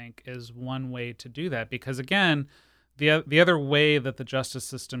 I think, is one way to do that. Because again, the other way that the justice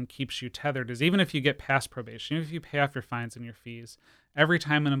system keeps you tethered is even if you get past probation, even if you pay off your fines and your fees, every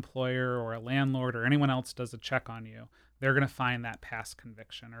time an employer or a landlord or anyone else does a check on you, they're going to find that past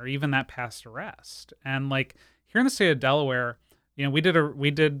conviction or even that past arrest. And like here in the state of Delaware, we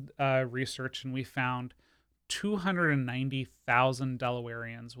did research, and we found 290,000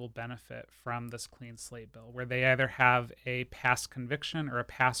 Delawareans will benefit from this Clean Slate bill, where they either have a past conviction or a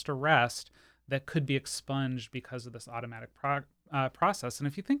past arrest that could be expunged because of this automatic process. And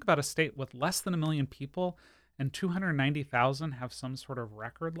if you think about a state with less than 1 million people and 290,000 have some sort of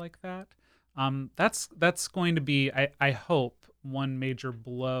record like that, that's going to be, I hope, one major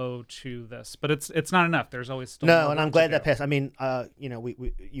blow to this. But it's not enough. There's always still no, and I'm glad that passed. I mean,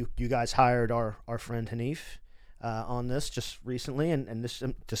 you guys hired our friend Hanif on this just recently, and this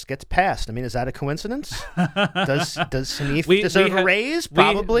just gets passed. I mean, is that a coincidence? Does Hanif deserve a raise?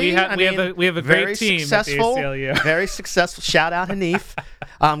 Probably. We have a great team successful, at the ACLU. Very successful. Shout out Hanif.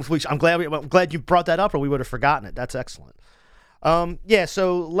 I'm glad you brought that up, or we would have forgotten it. That's excellent.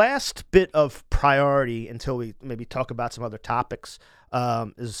 So last bit of priority until we maybe talk about some other topics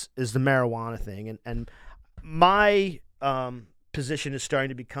is the marijuana thing, and my position is starting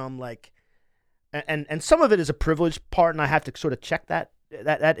to become like, and some of it is a privileged part, and I have to sort of check that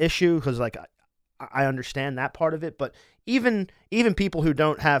issue because like I understand that part of it, but even people who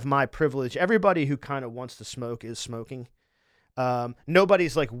don't have my privilege, everybody who kind of wants to smoke is smoking.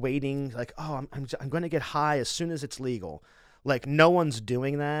 Nobody's like waiting, like, oh, I'm going to get high as soon as it's legal. Like no one's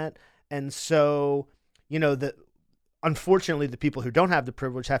doing that, and so unfortunately the people who don't have the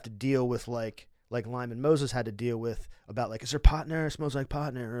privilege have to deal with like Lyman Moses had to deal with about like, is there pot in there? It smells like pot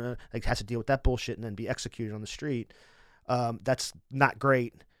in there. Like has to deal with that bullshit and then be executed on the street. That's not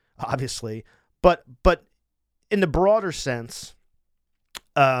great, obviously, but in the broader sense,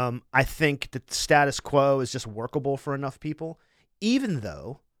 I think that the status quo is just workable for enough people, even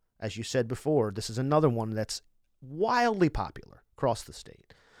though, as you said before, this is another one that's wildly popular across the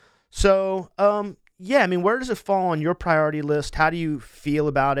state. So, I mean, where does it fall on your priority list? How do you feel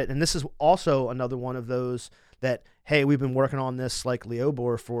about it? And this is also another one of those that, hey, we've been working on this like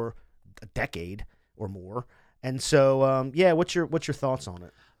Leobor for a decade or more. And so, what's your thoughts on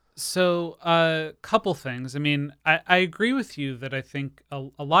it? So, a couple things. I mean, I agree with you that I think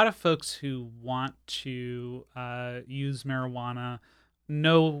a lot of folks who want to use marijuana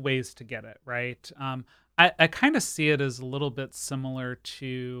know ways to get it, right? I kind of see it as a little bit similar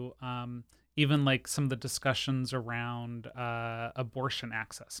to even like some of the discussions around abortion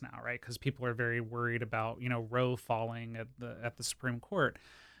access now, right? Because people are very worried about Roe falling at the Supreme Court,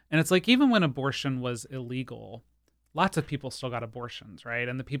 and it's like even when abortion was illegal, lots of people still got abortions, right?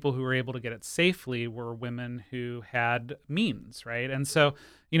 And the people who were able to get it safely were women who had means, right? And so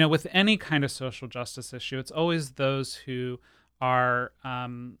with any kind of social justice issue, it's always those who are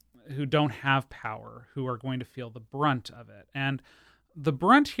who don't have power who are going to feel the brunt of it. And the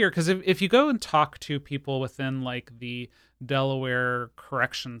brunt here, because if you go and talk to people within like the Delaware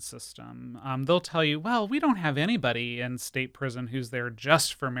correction system, they'll tell you, well, we don't have anybody in state prison who's there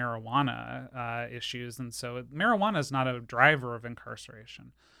just for marijuana issues, and so marijuana is not a driver of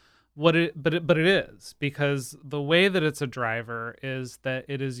incarceration. But it is, because the way that it's a driver is that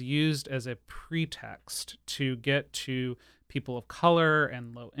it is used as a pretext to get to people of color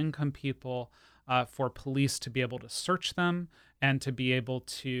and low income people, for police to be able to search them and to be able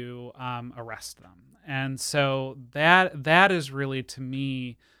to arrest them. And so that is really, to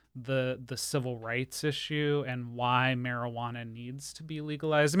me, the civil rights issue and why marijuana needs to be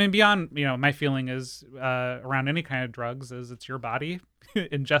legalized. I mean, beyond, my feeling is around any kind of drugs is it's your body,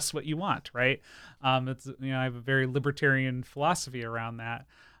 ingest what you want, right? It's I have a very libertarian philosophy around that.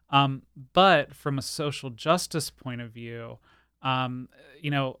 But from a social justice point of view, allowing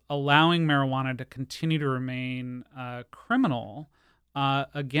marijuana to continue to remain criminal,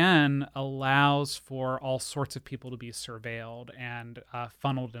 again, allows for all sorts of people to be surveilled and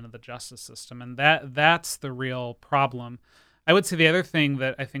funneled into the justice system. And that's the real problem. I would say the other thing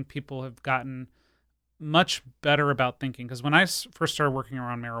that I think people have gotten much better about thinking, because when I first started working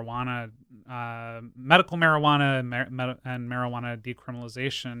around marijuana, medical marijuana and marijuana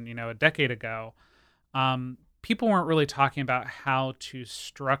decriminalization, a decade ago, people weren't really talking about how to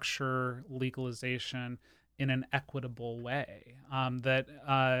structure legalization in an equitable way.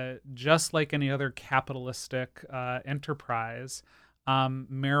 That just like any other capitalistic enterprise,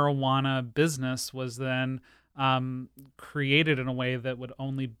 marijuana business was then created in a way that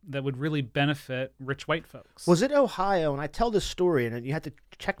would really benefit rich white folks. Was it Ohio? And I tell this story, and you had to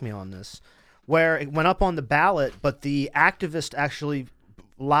check me on this, where it went up on the ballot, but the activist actually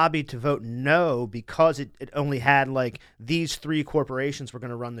lobbied to vote no because it only had like these three corporations were going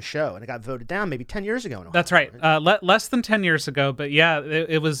to run the show, and it got voted down maybe 10 years ago in Ohio. That's right. Less than 10 years ago, but yeah,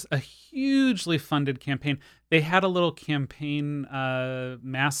 it was a hugely funded campaign. They had a little campaign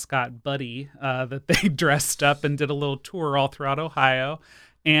mascot buddy that they dressed up and did a little tour all throughout Ohio.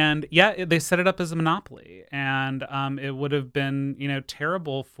 And yeah, they set it up as a monopoly, and it would have been,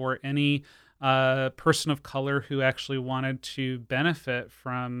 terrible for any person of color who actually wanted to benefit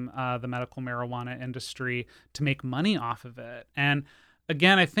from the medical marijuana industry to make money off of it. And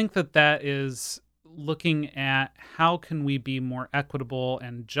again, I think that is looking at how can we be more equitable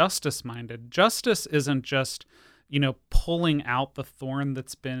and justice-minded. Justice isn't just, pulling out the thorn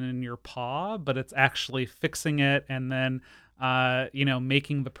that's been in your paw, but it's actually fixing it and then,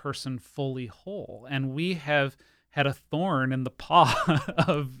 making the person fully whole. And we have had a thorn in the paw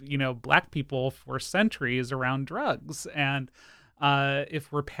of, Black people for centuries around drugs. And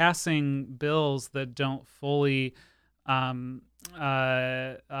if we're passing bills that don't fully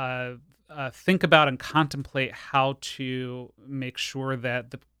think about and contemplate how to make sure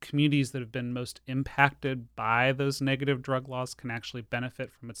that the communities that have been most impacted by those negative drug laws can actually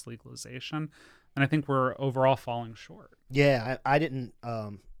benefit from its legalization, and I think we're overall falling short. Yeah, I didn't...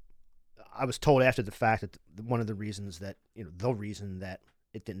 I was told after the fact that one of the reasons that, the reason that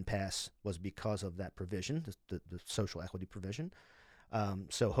it didn't pass was because of that provision, the social equity provision.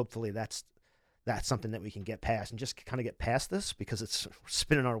 So hopefully that's something that we can get past and just kind of get past this, because it's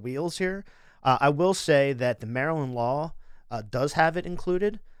spinning our wheels here. I will say that the Maryland law does have it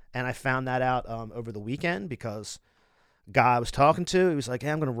included, and I found that out over the weekend because guy I was talking to, he was like, hey,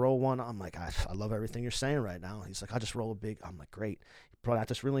 I'm going to roll one. I'm like, I love everything you're saying right now. He's like, I'll just roll a big. I'm like, great. He brought out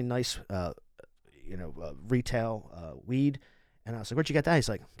this really nice, retail weed. And I was like, where'd you get that? He's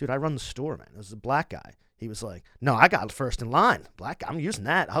like, dude, I run the store, man. This is a black guy. He was like, no, I got first in line. Black guy, I'm using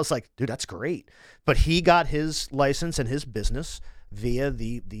that. I was like, dude, that's great. But he got his license and his business via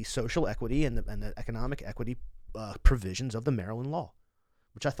the social equity and the economic equity provisions of the Maryland law,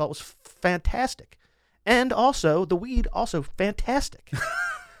 which I thought was fantastic. And also, the weed, also fantastic.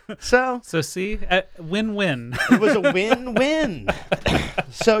 So see, win-win. It was a win-win.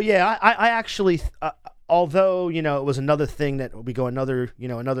 So yeah, I actually, although it was another thing that we go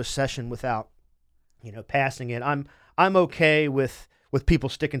another session without passing it. I'm okay with people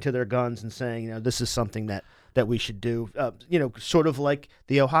sticking to their guns and saying this is something that we should do. Sort of like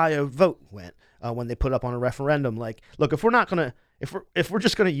the Ohio vote went when they put up on a referendum. Like, look, if we're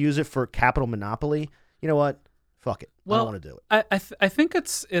just gonna use it for capital monopoly. You know what? Fuck it. I don't want to do it. I think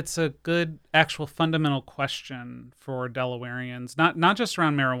it's a good actual fundamental question for Delawareans, not just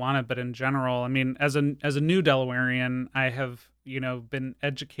around marijuana, but in general. I mean, as a new Delawarean, I have been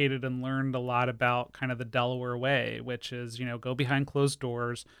educated and learned a lot about kind of the Delaware way, which is go behind closed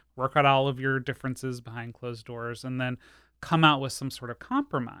doors, work out all of your differences behind closed doors, and then come out with some sort of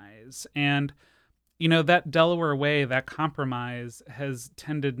compromise. And that Delaware way, that compromise has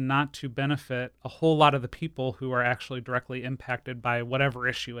tended not to benefit a whole lot of the people who are actually directly impacted by whatever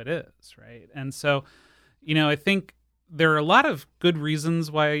issue it is, right? And so, I think there are a lot of good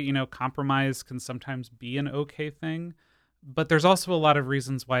reasons why, compromise can sometimes be an okay thing, but there's also a lot of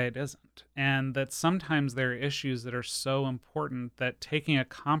reasons why it isn't. And that sometimes there are issues that are so important that taking a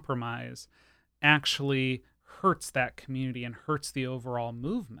compromise actually hurts that community and hurts the overall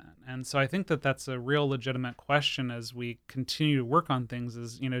movement. And so I think that that's a real legitimate question as we continue to work on things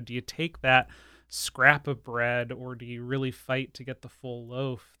is, do you take that scrap of bread or do you really fight to get the full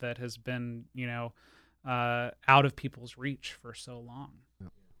loaf that has been, out of people's reach for so long?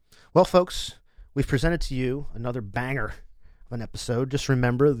 Well, folks, we've presented to you another banger of an episode. Just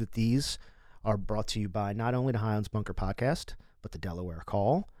remember that these are brought to you by not only the Highlands Bunker Podcast, but the Delaware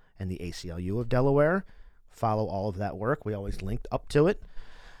Call and the ACLU of Delaware. Follow all of that work. We always linked up to it.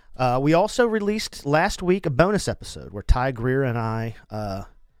 We also released last week a bonus episode where Ty Greer and I,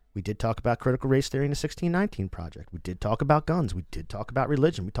 we did talk about critical race theory in the 1619 Project. We did talk about guns. We did talk about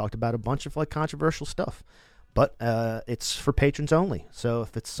religion. We talked about a bunch of controversial stuff. But it's for patrons only. So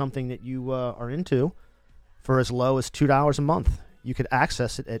if it's something that you are into, for as low as $2 a month, you could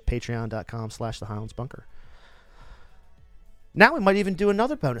access it at patreon.com/thehighlandsbunker. Now we might even do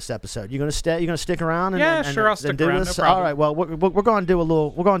another bonus episode. You gonna stay? You gonna stick around? And sure, I'll stick do around. this? No problem. All right. Well, we're going to do a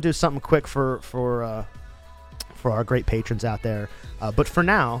little. We're going to do something quick for our great patrons out there. But for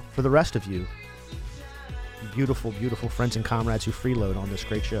now, for the rest of you, beautiful, beautiful friends and comrades who freeload on this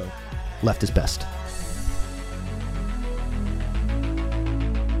great show, left is best.